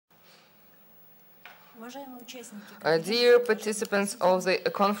Dear participants of the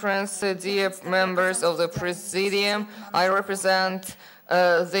conference, dear members of the Presidium, I represent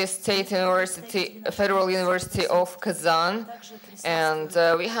the State University, Federal University of Kazan, and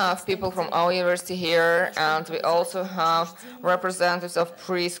we have people from our university here, and we also have representatives of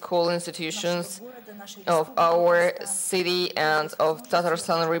preschool institutions of our city and of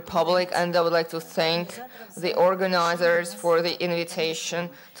Tatarstan Republic, and I would like to thank the organizers for the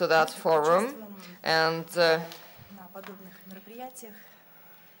invitation to that forum. And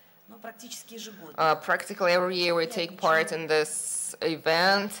practically every year we take part in this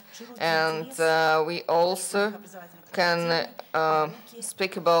event, and we also can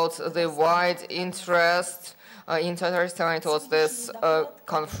speak about the wide interest in Tatarstan towards this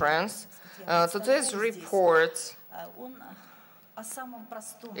conference. Today's report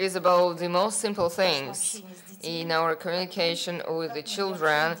is about the most simple things in our communication with the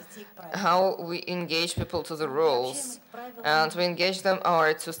children, how we engage people to the rules. And we engage them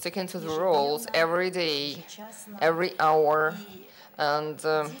to stick into the rules every day, every hour. And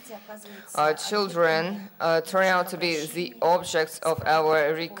our children turn out to be the objects of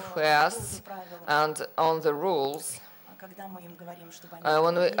our requests and on the rules.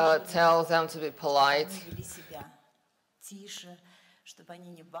 When we tell them to be polite,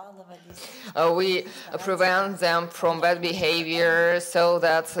 we prevent them from bad behavior so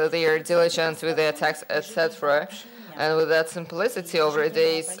that they are diligent with their tasks, etc. And with that simplicity over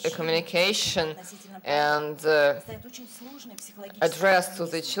days communication and address to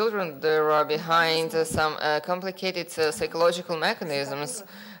the children, there are behind some complicated psychological mechanisms,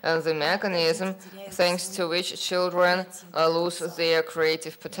 and the mechanism thanks to which children lose their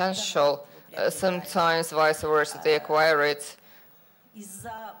creative potential. Sometimes vice versa, they acquire it.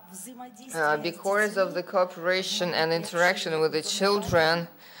 Because of the cooperation and interaction with the children,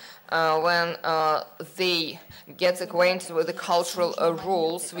 when they get acquainted with the cultural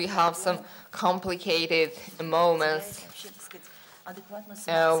rules, we have some complicated moments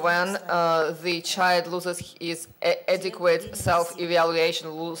when the child loses his adequate self-evaluation,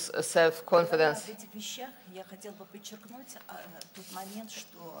 loses self-confidence.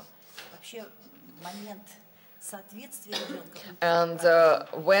 And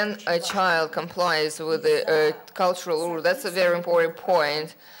when a child complies with the cultural rule, that's a very important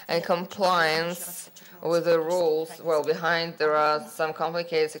point. And compliance with the rules, well, behind there are some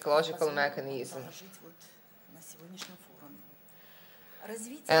complicated psychological mechanisms.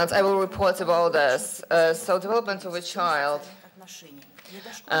 And I will report about this. So development of a child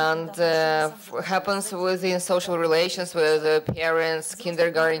and happens within social relations with parents,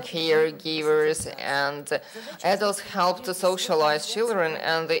 kindergarten caregivers, and adults help to socialize children,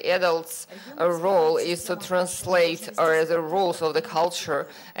 and the adult's role is to translate the rules of the culture,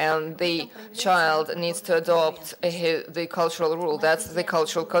 and the child needs to adopt the cultural rule. That's the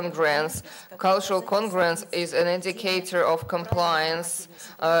cultural congruence. Cultural congruence is an indicator of compliance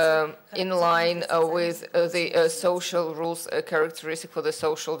in line with the social rules characteristic for the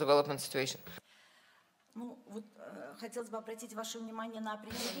social development situation.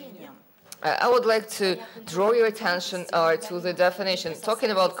 I would like to draw your attention to the definition.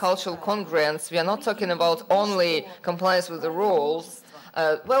 Talking about cultural congruence, we are not talking about only compliance with the rules.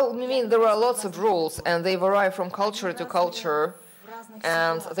 Well, I mean, there are lots of rules, and they vary from culture to culture,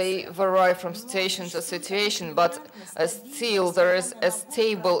 and they vary from situation to situation, but still there is a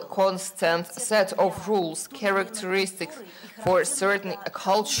stable, constant set of rules, characteristics for a certain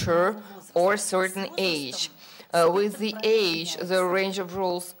culture or certain age. With the age, the range of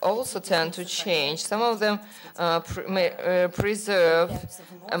rules also tend to change. Some of them preserve,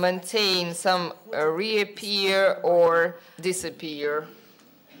 maintain, some reappear or disappear.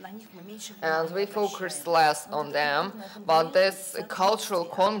 And we focus less on them, but this cultural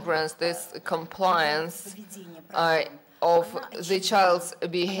congruence, this compliance of the child's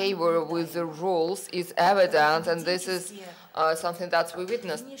behavior with the rules is evident, and this is something that we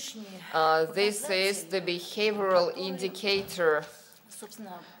witnessed. This is the behavioral indicator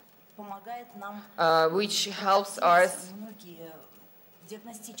which helps us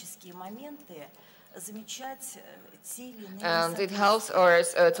and it helps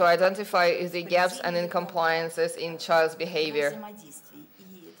us to identify the gaps and incompliances in child's behavior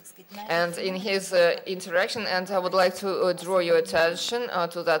and in his interaction, and I would like to draw your attention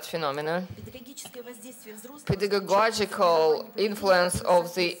to that phenomenon. pedagogical influence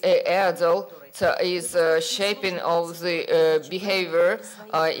of the adult is shaping of the behavior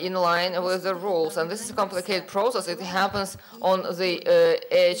in line with the rules. And this is a complicated process. It happens on the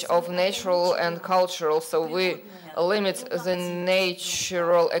edge of natural and cultural. So we limit the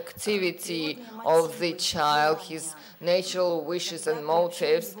natural activity of the child, his natural wishes and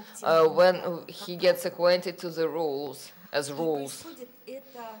motives, when he gets acquainted to the rules as rules.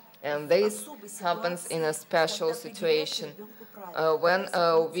 And this happens in a special situation when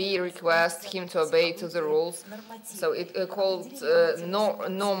we request him to obey to the rules. So it called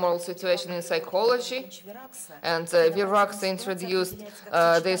normal situation in psychology, and Virax introduced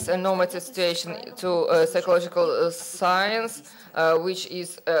this normative situation to psychological science, which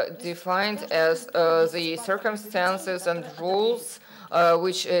is defined as the circumstances and rules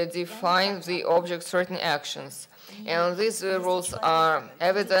which define the object certain actions. And these rules are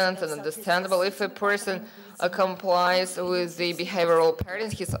evident and understandable. If a person complies with the behavioral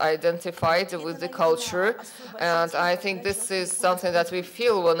patterns, he's identified with the culture. And I think this is something that we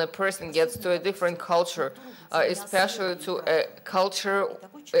feel when a person gets to a different culture, especially to a culture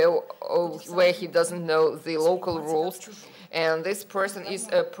where he doesn't know the local rules. And this person is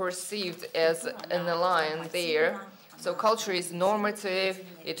perceived as an alien there. So culture is normative,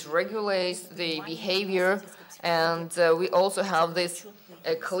 it regulates the behavior. And we also have this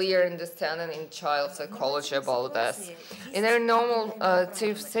clear understanding in child psychology about this. In a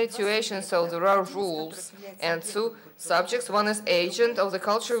normative situation, so there are rules and two subjects. One is agent of the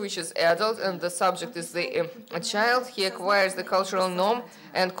culture, which is adult, and the subject is the child. He acquires the cultural norm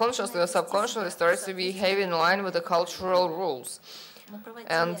and consciously or subconsciously starts to behave in line with the cultural rules.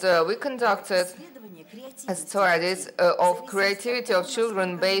 And we conducted studies of creativity of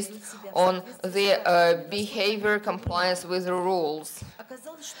children based on their behavior compliance with the rules.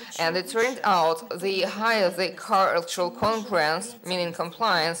 And it turned out the higher the cultural congruence, meaning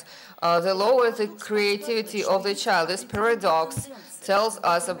compliance, the lower the creativity of the child. This paradox tells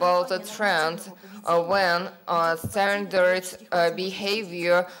us about a trend when standard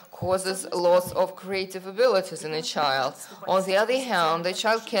behavior causes loss of creative abilities in a child. On the other hand, the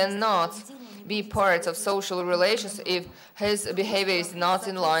child cannot be part of social relations if his behavior is not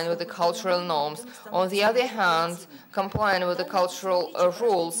in line with the cultural norms. On the other hand, complying with the cultural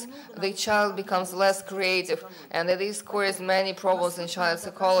rules, the child becomes less creative, and this causes many problems in child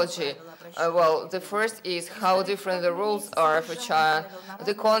psychology. Well, the first is how different the rules are for child.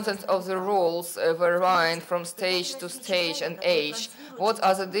 The content of the rules varying from stage to stage and age. What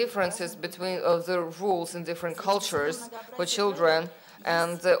are the differences between the rules in different cultures for children?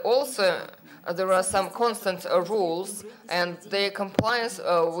 And also, there are some constant rules, and their compliance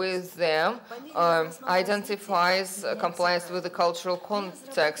with them identifies compliance with the cultural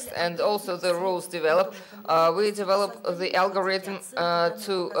context, and also the rules develop. We develop the algorithm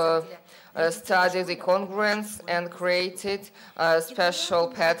to study the congruence and created special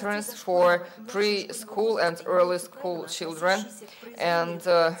patterns for preschool and early school children. And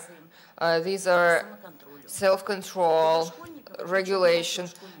these are self-control, regulation,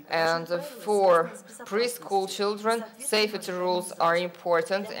 and for preschool children, safety rules are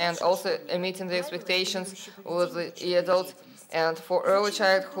important, and also meeting the expectations with the adult. And for early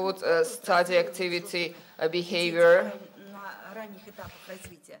childhood, study activity behavior.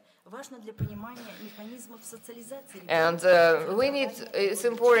 And it's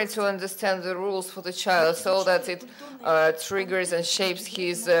important to understand the rules for the child so that it triggers and shapes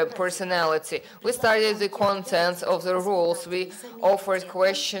his personality. We studied the content of the rules. We offered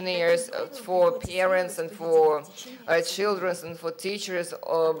questionnaires for parents and for children and for teachers,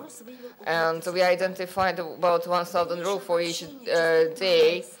 and we identified about 1,000 rules for each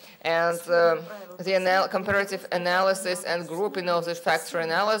day. And the comparative analysis and grouping of the factor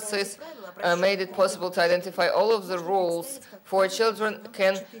analysis made it possible to identify all of the rules for children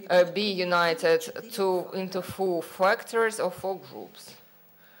can be united into 4 factors or 4 groups.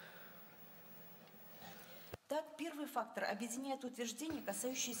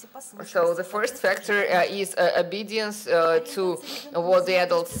 So the first factor is obedience to what the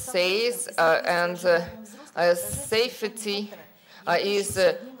adult says, and safety is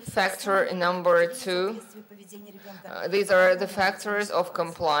factor number 2. These are the factors of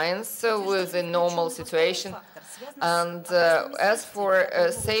compliance with the normal situation. And as for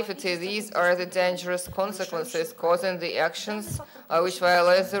safety, these are the dangerous consequences causing the actions which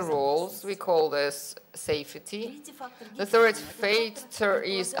violates the rules. We call this safety. The third factor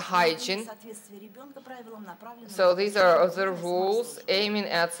is hygiene. So these are the rules aiming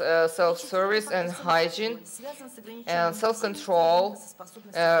at self-service and hygiene, and self-control.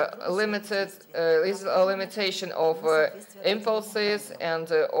 Is a limitation of impulses,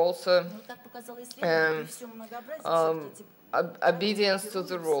 and also obedience to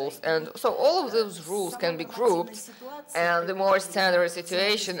the rules. And so all of those rules can be grouped, and the more standard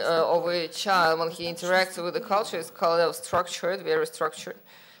situation of a child when he interacts with the culture is called structured, very structured.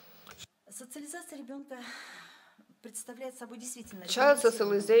 Child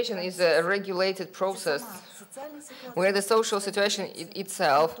socialization is a regulated process where the social situation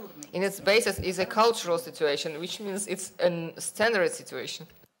itself, in its basis, is a cultural situation, which means it's a standard situation.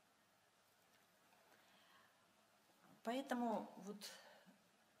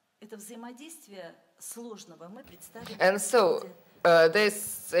 And so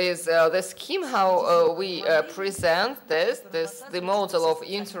this is the scheme how we present the model of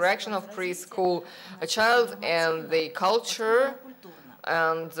interaction of preschool child and the culture,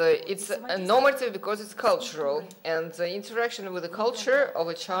 and it's a normative because it's cultural, and the interaction with the culture of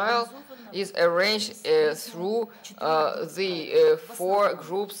a child is arranged through the four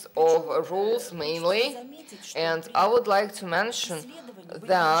groups of rules mainly. And I would like to mention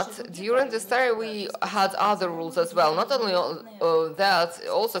that during the study we had other rules as well. Not only that,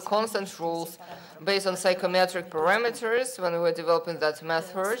 also constant rules based on psychometric parameters when we were developing that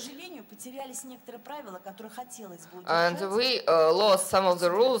method. And we lost some of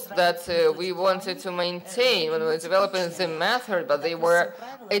the rules that we wanted to maintain when we were developing the method, but they were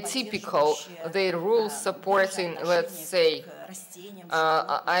atypical. The rules supporting, let's say,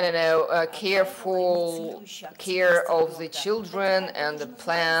 I don't know, careful care of the children and the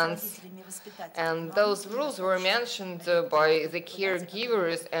plants. And those rules were mentioned by the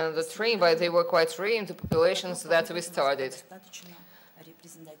caregivers and they were quite trained to populations that we studied.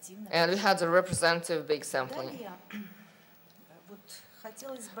 And we had a representative big sampling.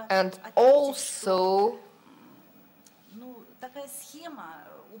 And also,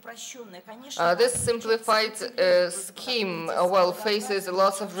 this simplified scheme, faces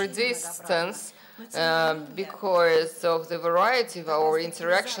lots of resistance because of the variety of our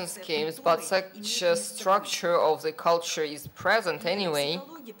interaction schemes, but such a structure of the culture is present anyway.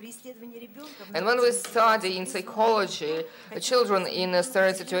 And when we study in psychology children in a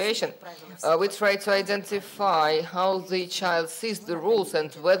certain situation, we try to identify how the child sees the rules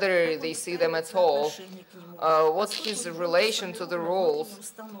and whether they see them at all. What's his relation to the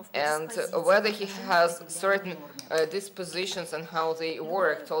rules, and whether he has certain dispositions and how they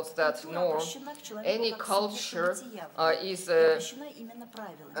work towards that norm. Any culture is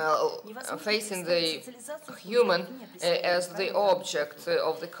facing the human as the object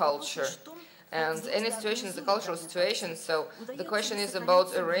of the culture. And any situation is a cultural situation, so the question is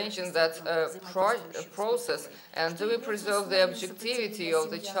about arranging that process, and do we preserve the objectivity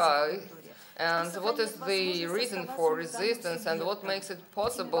of the child? And what is the reason for resistance, and what makes it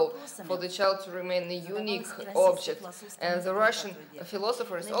possible for the child to remain a unique object? And the Russian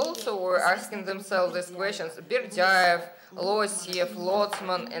philosophers also were asking themselves these questions. Berdyaev, Losiev,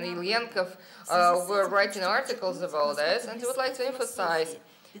 Lotzman, and Ilyenkov were writing articles about this, and I would like to emphasize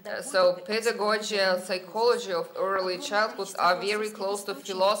so pedagogy and psychology of early childhood are very close to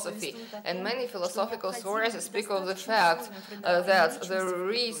philosophy, and many philosophical sources speak of the fact that the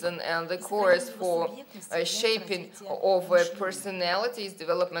reason and the cause for shaping of a personality is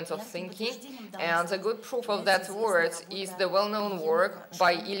development of thinking, and a good proof of that word is the well-known work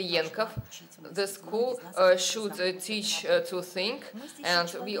by Ilyenkov. The school should teach to think,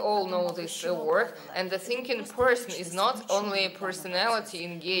 and we all know this work, and the thinking person is not only a personality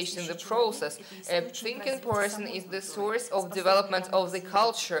engaged in the process. A thinking person is the source of development of the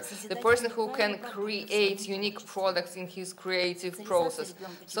culture, the person who can create unique products in his creative process.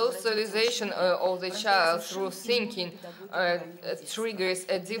 Socialization of the child through thinking triggers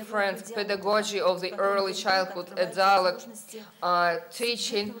a different pedagogy of the early childhood, a dialogue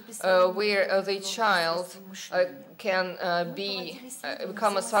teaching where the child can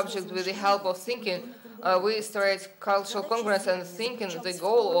become a subject with the help of thinking. We studied cultural congruence and thinking. The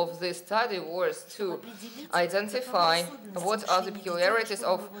goal of this study was to identify what are the peculiarities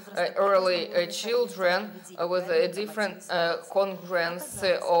of early children with a different congruence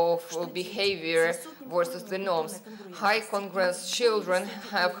of behavior versus the norms. High congruence children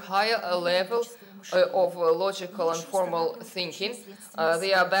have higher level of logical and formal thinking.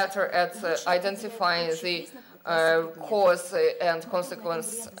 They are better at identifying the cause and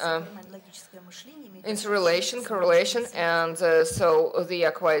consequence interrelation, correlation, and so they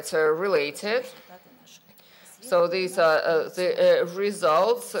are quite related. So these are the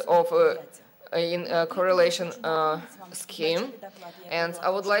results of in a correlation scheme. And I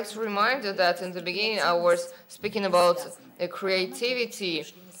would like to remind you that in the beginning I was speaking about creativity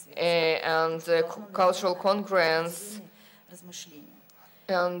and cultural congruence,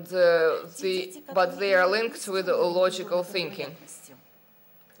 and but they are linked with logical thinking.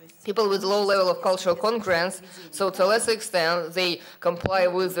 People with low level of cultural congruence, so to a lesser extent they comply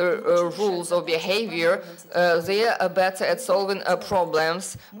with the rules of behavior, they are better at solving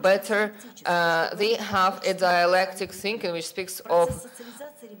problems, better, they have a dialectic thinking which speaks of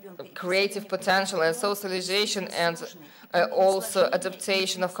creative potential, and socialization and also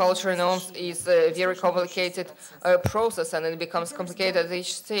adaptation of cultural norms is a very complicated process, and it becomes complicated at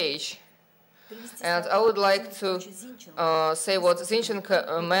each stage. And I would like to say what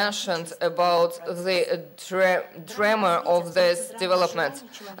Zinchenko mentioned about the drama of this development.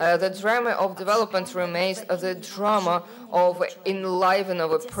 The drama of development remains the drama of enlivening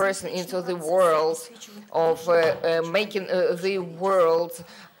of a person into the world, of making the world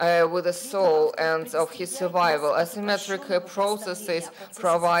with a soul, and of his survival. Asymmetric processes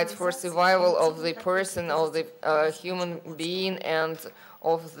provide for survival of the person, of the human being, and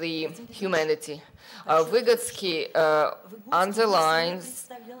of the humanity. Vygotsky underlines,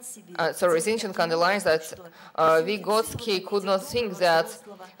 Zinchenko underlines that Vygotsky could not think that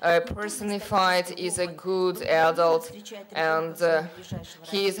personified is a good adult, and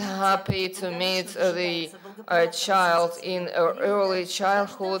he is happy to meet the child in early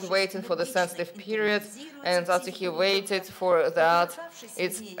childhood, waiting for the sensitive period, and after he waited for that,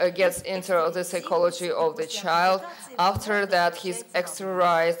 it gets into the psychology of the child. After that, he's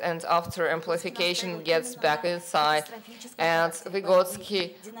exteriorized, and after amplification gets back inside. And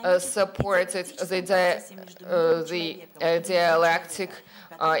Vygotsky supported the dialectic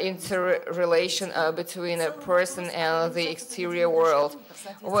interrelation between a person and the exterior world.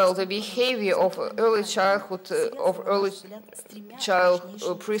 Well, the behavior of early childhood,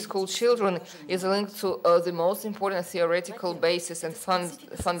 preschool children is linked to the most important theoretical basis and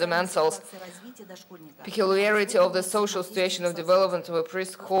fundamentals. Peculiarity of the social situation of development of a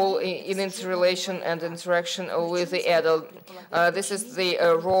preschool in interrelation and interaction with the adult. This is the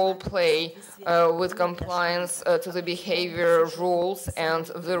role play with compliance to the behavior rules and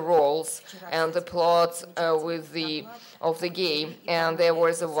the roles and the plot with of the game. And there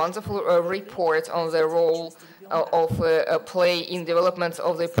was a wonderful report on the role of a play in development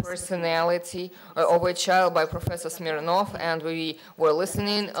of the personality of a child by Professor Smirnov, and we were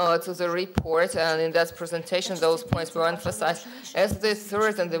listening to the report, and in that presentation those points were emphasized as the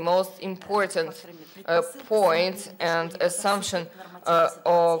third and the most important point and assumption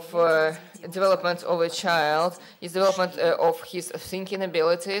of development of a child is development of his thinking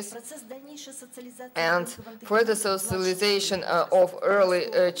abilities, and further socialization of early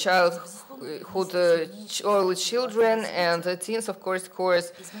childhood, early children and teens, of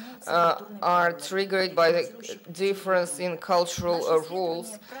course, are triggered by the difference in cultural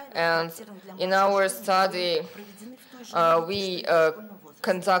rules. And in our study, we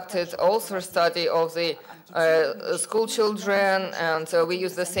conducted also a study of the school children, and we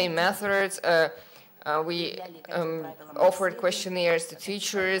used the same methods. We offered questionnaires to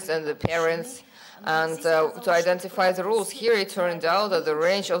teachers and the parents, and to identify the rules. Here it turned out that the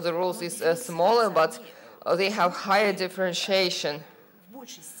range of the rules is smaller, but they have higher differentiation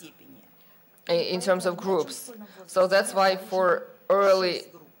in terms of groups. So that's why for early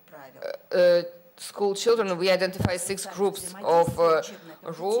school children we identify 6 groups of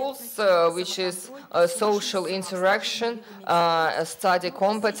rules, which is social interaction, study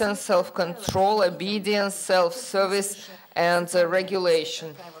competence, self-control, obedience, self-service, and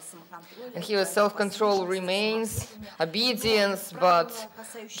regulation. And here self-control remains, obedience, but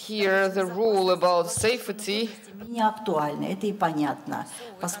here the rule about safety не актуально, это и понятно,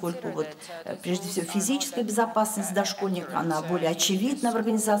 поскольку вот прежде всего физическая безопасность дошкольника, она более очевидна в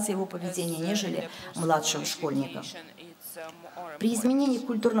организации его поведения, нежели младшего школьника. При изменении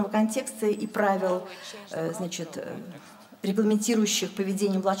культурного контекста и правил, значит, регламентирующих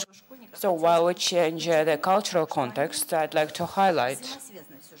поведение младшего школьника. So while we change the cultural context, I'd like to highlight.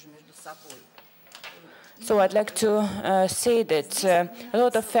 So I'd like to say that a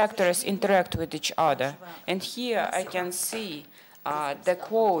lot of factors interact with each other. And here I can see the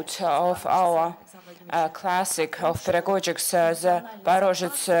quote of our classic of pedagogics,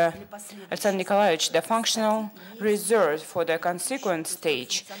 Barozhets Alexander Nikolaevich: the functional reserve for the consequent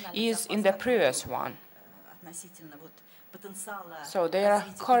stage is in the previous one. So they are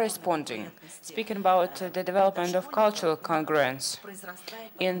corresponding. Speaking about the development of cultural congruence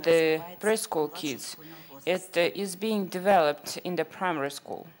in the preschool kids, it is being developed in the primary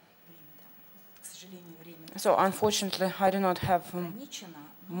school. So unfortunately, I do not have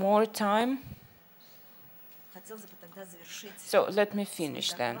more time. So let me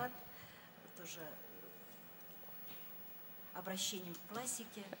finish then.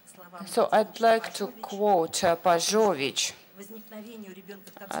 So I'd like to quote Pazhovich,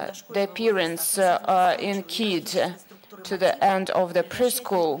 the appearance in kid to the end of the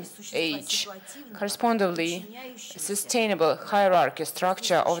preschool age, correspondingly sustainable hierarchy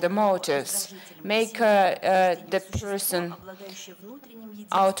structure of the motives make the person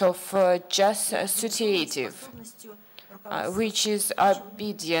out of just associative, which is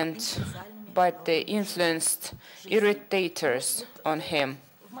obedient but the influenced irritators on him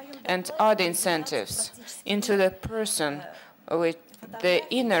and other incentives into the person with the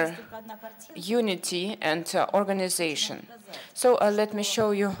inner unity and organization. So let me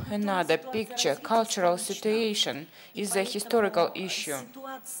show you another picture. Cultural situation is a historical issue,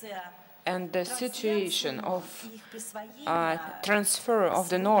 and the situation of transfer of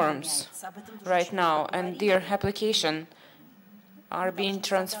the norms right now and their application are being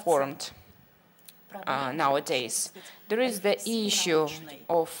transformed nowadays. There is the issue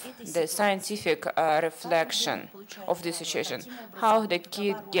of the scientific reflection of the situation, how the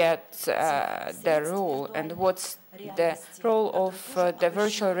kid gets the role and what's the role of the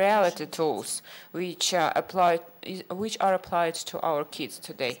virtual reality tools which are applied to our kids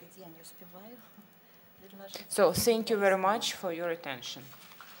today. So thank you very much for your attention.